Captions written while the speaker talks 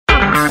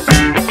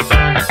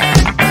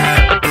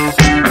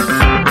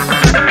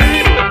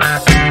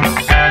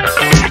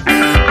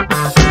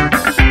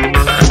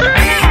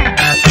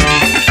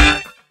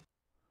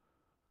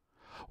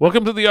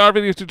Welcome to the R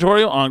video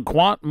tutorial on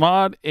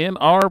Quantmod in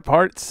R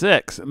Part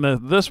 6.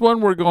 And this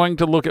one we're going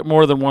to look at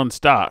more than one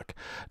stock.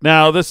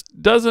 Now this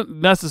doesn't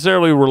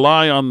necessarily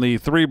rely on the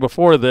three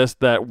before this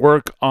that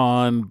work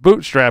on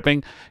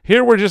bootstrapping.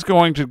 Here we're just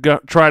going to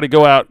try to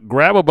go out,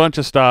 grab a bunch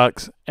of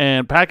stocks,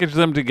 and package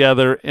them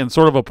together in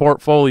sort of a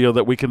portfolio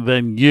that we can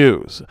then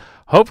use.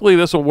 Hopefully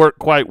this will work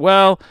quite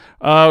well,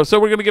 so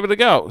we're going to give it a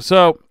go.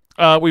 So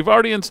we've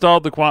already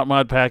installed the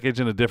Quantmod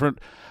package in a different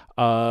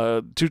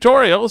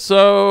tutorial,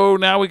 so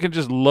now we can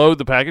just load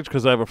the package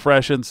because I have a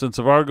fresh instance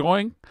of R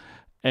going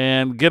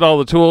and get all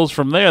the tools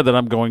from there that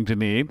I'm going to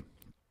need.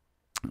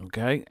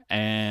 Okay,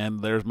 and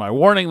there's my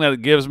warning that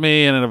it gives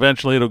me, and then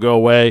eventually it'll go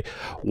away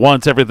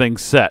once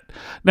everything's set.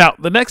 Now,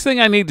 the next thing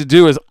I need to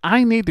do is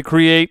I need to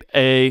create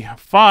a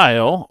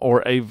file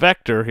or a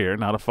vector here,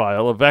 not a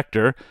file, a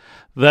vector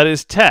that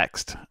is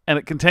text, and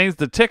it contains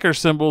the ticker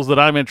symbols that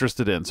I'm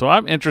interested in. So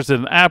I'm interested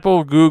in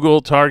Apple,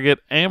 Google, Target,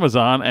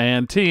 Amazon,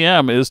 and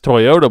TM is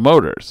Toyota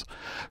Motors.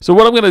 So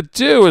what I'm going to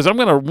do is I'm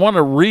going to want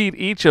to read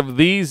each of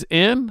these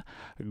in,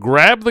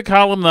 grab the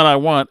column that I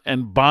want,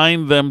 and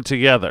bind them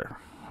together.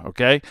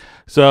 Okay,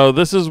 so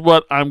this is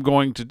what I'm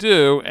going to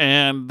do,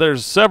 and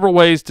there's several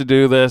ways to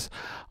do this.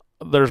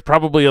 There's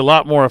probably a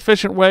lot more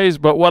efficient ways,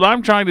 but what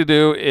I'm trying to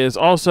do is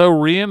also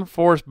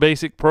reinforce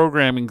basic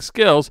programming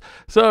skills.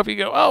 So if you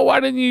go, oh,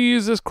 why didn't you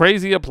use this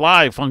crazy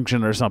apply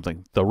function or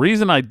something? The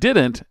reason I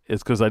didn't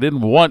is because I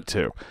didn't want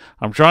to.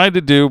 I'm trying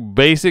to do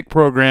basic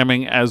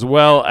programming as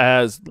well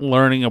as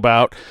learning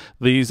about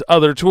these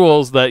other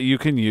tools that you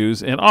can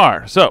use in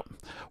R. So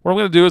what I'm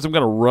going to do is I'm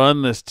going to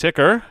run this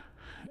ticker,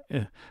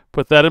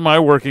 put that in my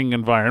working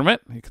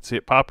environment. You can see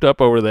it popped up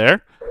over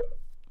there.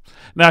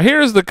 Now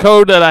here's the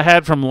code that I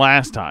had from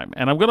last time,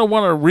 and I'm going to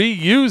want to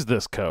reuse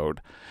this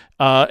code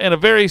in a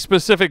very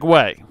specific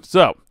way.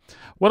 So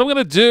what I'm going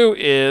to do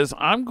is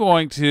I'm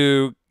going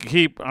to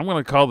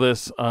call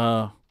this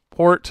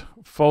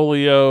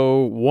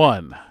Portfolio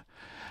 1.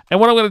 And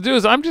what I'm going to do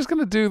is I'm just going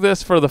to do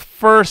this for the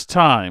first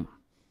time.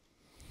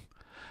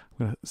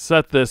 I'm going to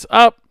set this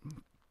up.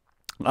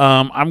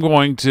 I'm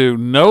going to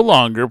no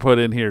longer put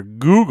in here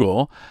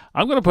Google.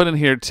 I'm going to put in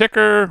here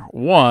ticker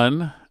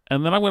 1.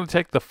 And then I'm going to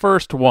take the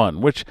first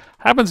one, which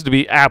happens to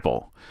be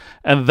Apple.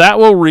 And that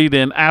will read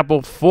in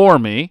Apple for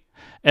me,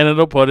 and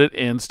it'll put it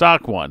in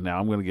stock 1. Now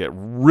I'm going to get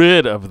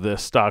rid of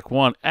this stock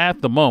 1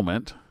 at the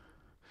moment.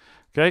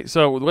 Okay,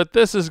 so what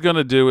this is going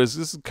to do is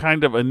this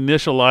kind of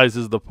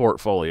initializes the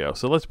portfolio.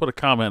 So let's put a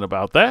comment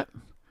about that.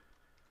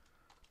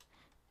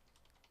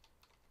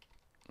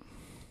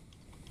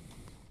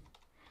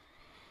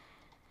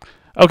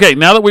 Okay,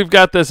 now that we've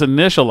got this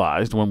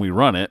initialized, when we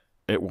run it,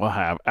 it will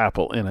have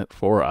Apple in it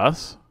for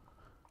us.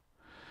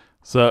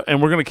 So,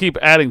 and we're going to keep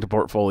adding to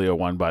Portfolio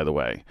 1, by the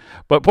way.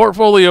 But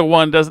Portfolio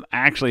 1 doesn't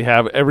actually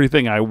have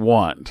everything I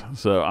want.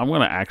 So I'm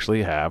going to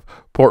actually have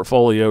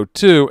Portfolio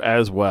 2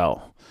 as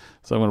well.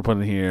 So I'm going to put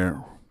in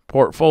here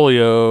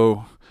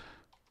Portfolio,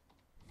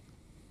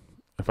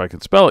 if I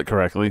can spell it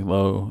correctly,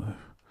 boy,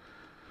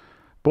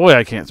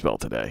 I can't spell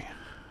today,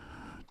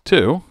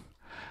 2.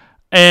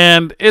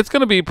 And it's going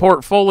to be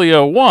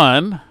Portfolio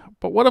 1.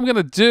 But what I'm going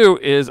to do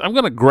is I'm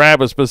going to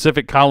grab a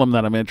specific column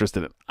that I'm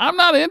interested in. I'm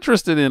not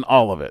interested in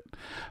all of it.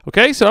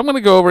 Okay, so I'm going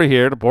to go over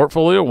here to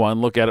Portfolio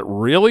 1, look at it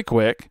really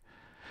quick.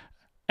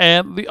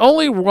 And the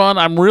only one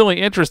I'm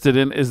really interested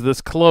in is this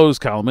close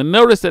column. And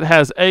notice it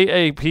has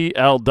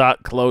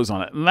AAPL.close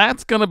on it. And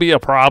that's going to be a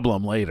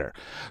problem later.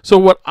 So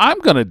what I'm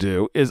going to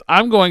do is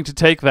I'm going to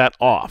take that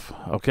off.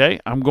 Okay,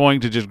 I'm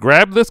going to just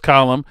grab this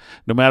column,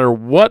 no matter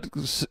what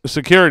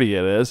security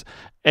it is.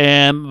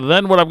 And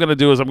then what I'm going to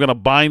do is I'm going to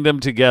bind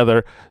them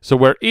together so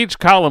where each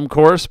column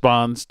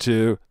corresponds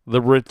to the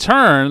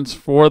returns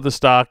for the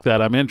stock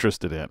that I'm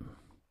interested in.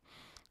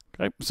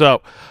 Okay,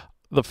 so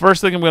the first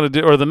thing I'm going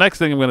to do, or the next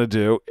thing I'm going to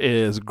do,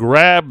 is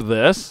grab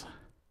this.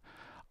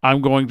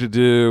 I'm going to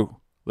do,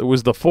 it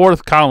was the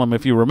fourth column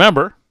if you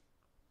remember.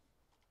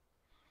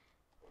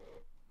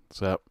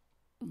 So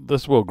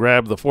this will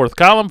grab the fourth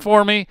column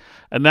for me,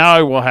 and now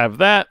I will have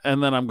that,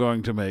 and then I'm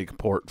going to make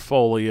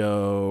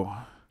portfolio.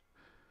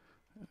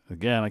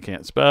 Again, I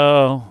can't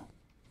spell,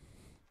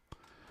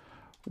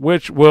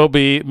 which will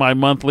be my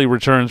monthly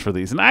returns for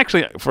these. And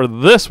actually, for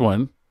this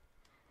one,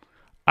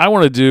 I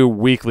want to do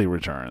weekly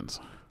returns.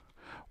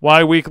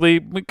 Why weekly?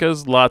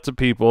 Because lots of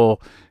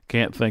people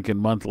can't think in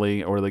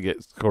monthly or they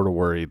get sort of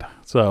worried.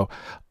 So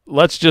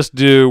let's just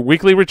do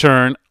weekly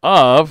return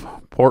of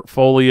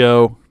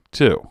Portfolio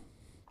 2.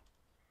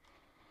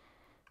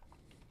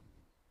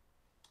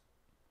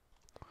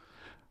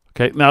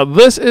 Okay, now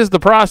this is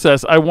the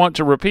process I want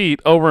to repeat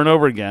over and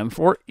over again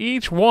for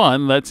each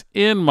one that's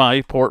in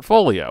my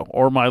portfolio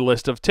or my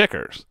list of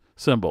tickers,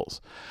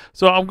 symbols.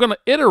 So I'm going to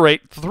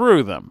iterate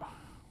through them.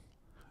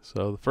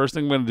 So the first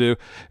thing I'm going to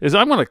do is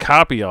I'm going to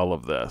copy all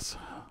of this.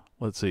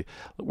 Let's see.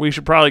 We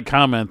should probably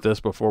comment this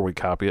before we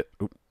copy it.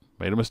 Oop,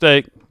 made a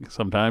mistake.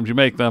 Sometimes you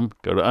make them.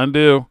 Go to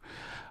undo.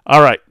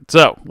 All right,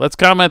 so let's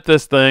comment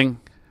this thing.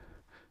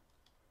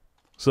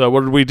 So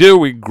what did we do?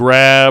 We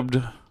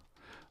grabbed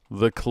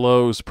the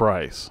close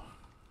price.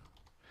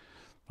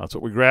 That's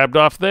what we grabbed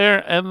off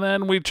there, and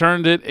then we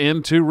turned it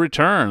into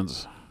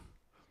returns.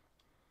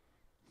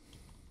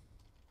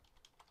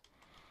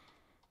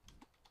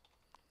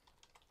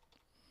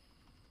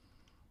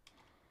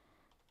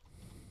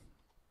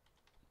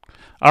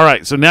 All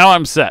right, so now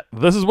I'm set.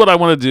 This is what I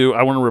want to do.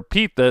 I want to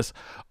repeat this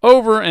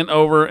over and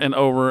over and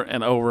over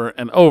and over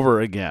and over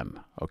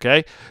again,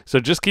 okay? So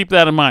just keep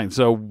that in mind.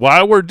 So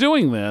while we're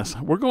doing this,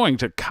 we're going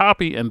to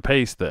copy and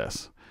paste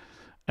this,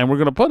 and we're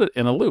going to put it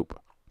in a loop.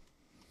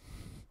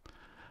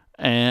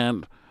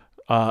 And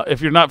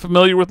if you're not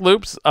familiar with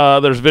loops,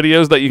 there's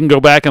videos that you can go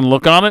back and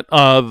look on it.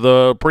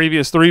 The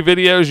previous 3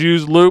 videos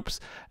use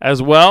loops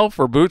as well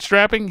for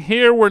bootstrapping.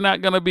 Here, we're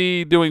not going to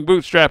be doing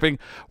bootstrapping.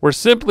 We're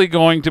simply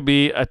going to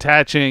be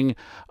attaching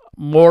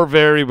more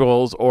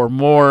variables or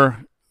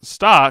more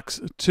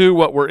stocks to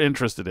what we're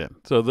interested in.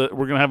 So that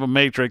we're going to have a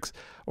matrix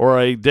or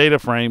a data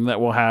frame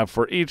that we'll have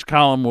for each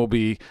column will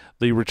be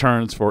the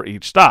returns for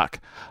each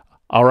stock.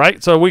 All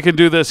right, so we can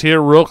do this here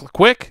real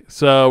quick.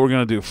 So we're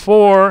going to do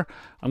 4.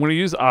 I'm going to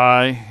use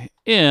I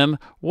in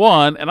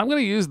 1, and I'm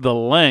going to use the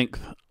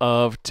length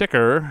of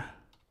ticker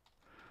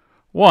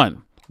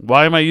 1.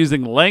 Why am I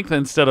using length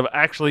instead of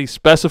actually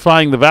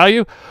specifying the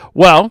value?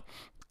 Well,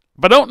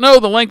 if I don't know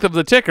the length of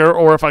the ticker,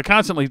 or if I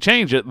constantly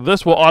change it,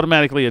 this will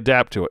automatically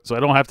adapt to it, so I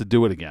don't have to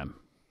do it again.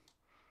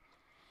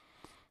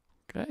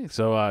 Okay,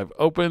 so I've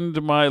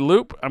opened my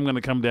loop. I'm going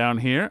to come down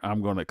here.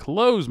 I'm going to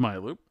close my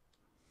loop.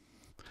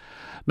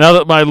 Now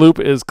that my loop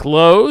is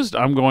closed,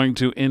 I'm going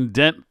to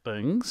indent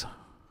things.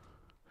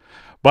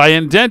 By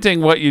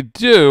indenting, what you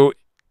do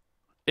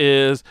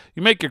is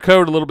you make your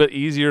code a little bit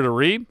easier to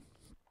read.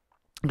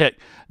 Okay,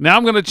 now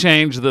I'm going to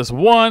change this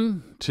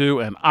 1 to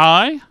an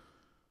I.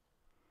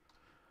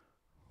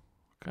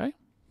 Okay.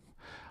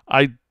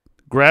 I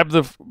grab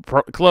the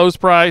close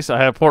price. I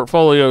have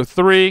portfolio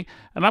 3,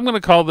 and I'm going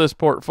to call this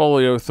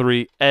portfolio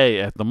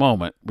 3A at the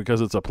moment because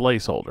it's a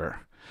placeholder.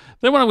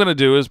 Then what I'm going to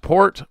do is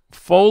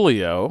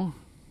portfolio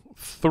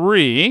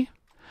 3.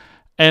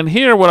 And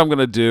here what I'm going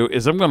to do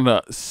is I'm going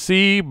to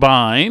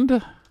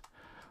cbind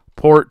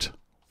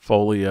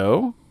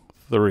portfolio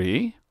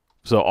 3.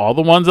 So all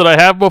the ones that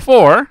I have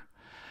before,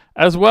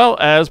 as well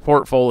as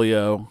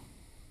portfolio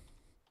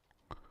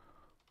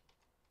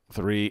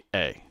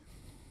 3A.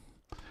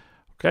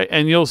 Okay,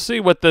 and you'll see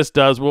what this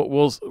does.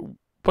 We'll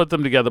put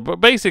them together. But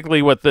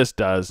basically what this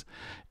does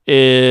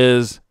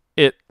is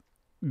it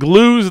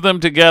glues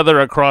them together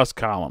across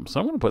columns. So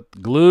I'm going to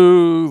put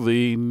glue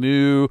the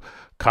new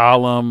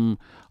column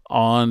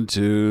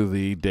onto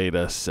the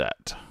data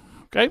set.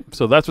 Okay,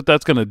 so that's what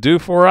that's going to do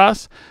for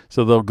us.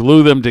 So they'll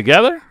glue them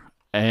together,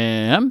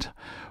 and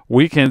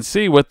we can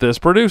see what this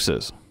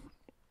produces.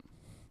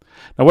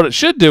 Now what it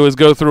should do is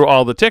go through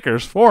all the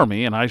tickers for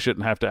me, and I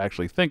shouldn't have to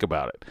actually think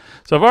about it.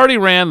 So I've already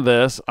ran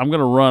this. I'm going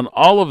to run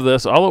all of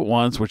this all at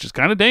once, which is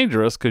kind of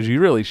dangerous because you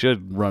really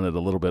should run it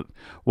a little bit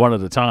one at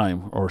a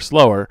time or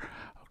slower.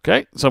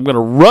 Okay, so I'm going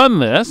to run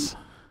this,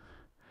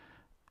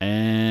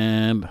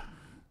 and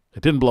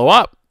it didn't blow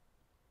up.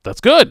 That's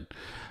good.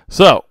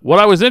 So what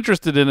I was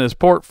interested in is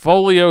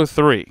portfolio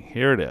 3.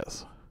 Here it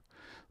is.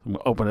 I'm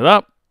going to open it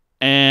up,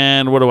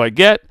 and what do I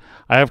get?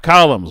 I have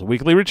columns: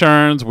 weekly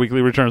returns 1,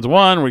 weekly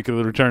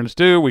returns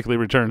 2, weekly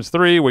returns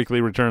 3,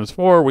 weekly returns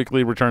 4,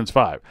 weekly returns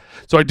 5.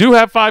 So I do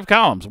have 5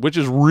 columns, which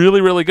is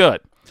really, really good.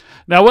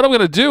 Now what I'm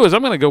going to do is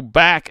I'm going to go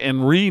back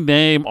and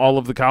rename all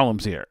of the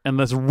columns here. And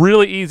that's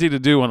really easy to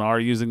do in R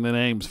using the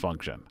names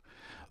function.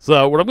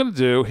 So what I'm going to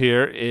do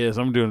here is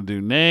I'm going to do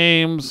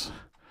names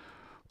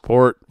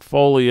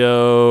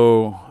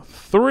portfolio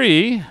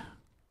 3,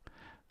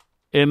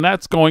 and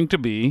that's going to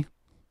be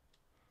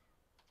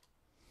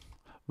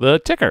the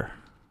ticker.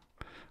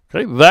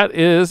 Okay, that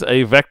is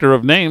a vector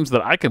of names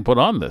that I can put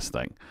on this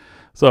thing.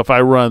 So if I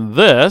run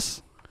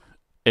this,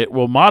 it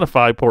will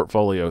modify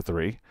portfolio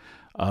 3.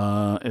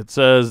 It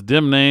says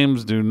dim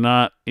names do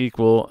not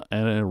equal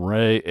an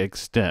array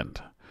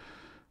extent.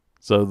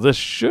 So this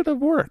should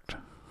have worked.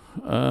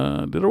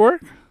 Did it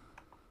work?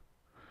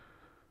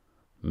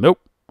 Nope.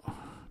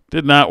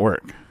 Did not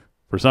work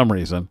for some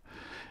reason,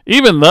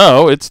 even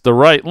though it's the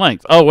right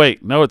length. Oh,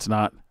 wait, no, it's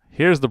not.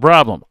 Here's the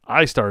problem.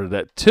 I started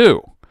at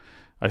 2.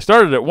 I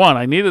started at 1.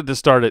 I needed to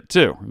start at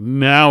 2.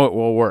 Now it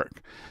will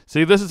work.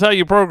 See, this is how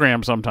you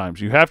program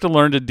sometimes. You have to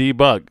learn to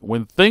debug.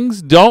 When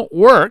things don't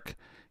work,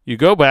 you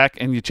go back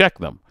and you check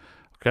them.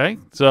 Okay,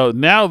 so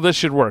now this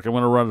should work. I'm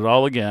going to run it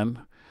all again,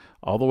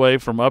 all the way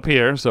from up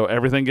here, so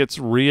everything gets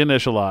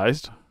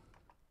reinitialized.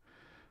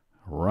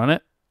 Run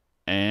it,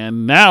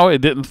 and now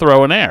it didn't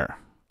throw an error.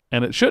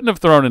 And it shouldn't have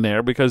thrown an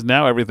error because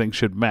now everything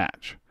should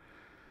match.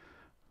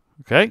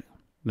 Okay,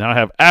 now I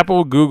have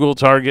Apple, Google,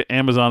 Target,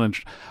 Amazon, and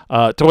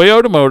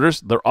Toyota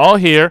Motors. They're all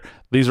here.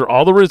 These are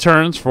all the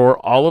returns for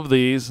all of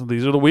these.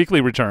 These are the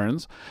weekly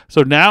returns.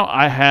 So now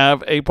I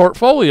have a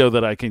portfolio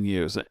that I can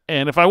use.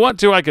 And if I want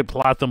to, I could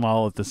plot them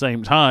all at the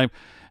same time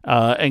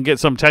and get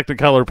some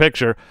Technicolor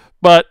picture.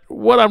 But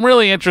what I'm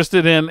really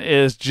interested in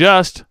is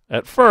just,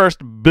 at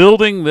first,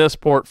 building this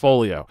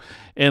portfolio.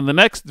 In the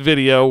next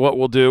video, what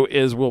we'll do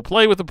is we'll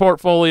play with the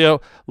portfolio,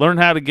 learn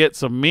how to get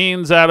some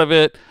means out of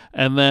it,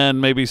 and then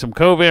maybe some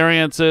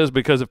covariances,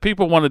 because if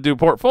people want to do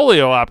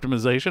portfolio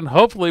optimization,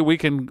 hopefully we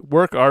can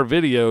work our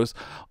videos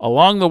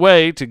along the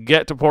way to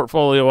get to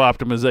portfolio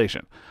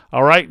optimization.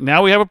 All right,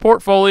 now we have a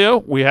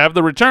portfolio, we have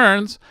the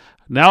returns.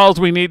 Now all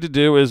we need to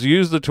do is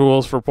use the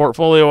tools for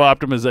portfolio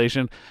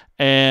optimization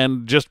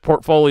and just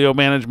portfolio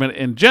management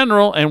in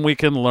general, and we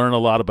can learn a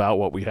lot about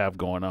what we have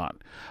going on.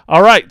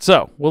 All right,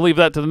 so we'll leave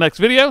that to the next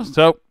video.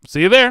 So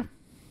see you there.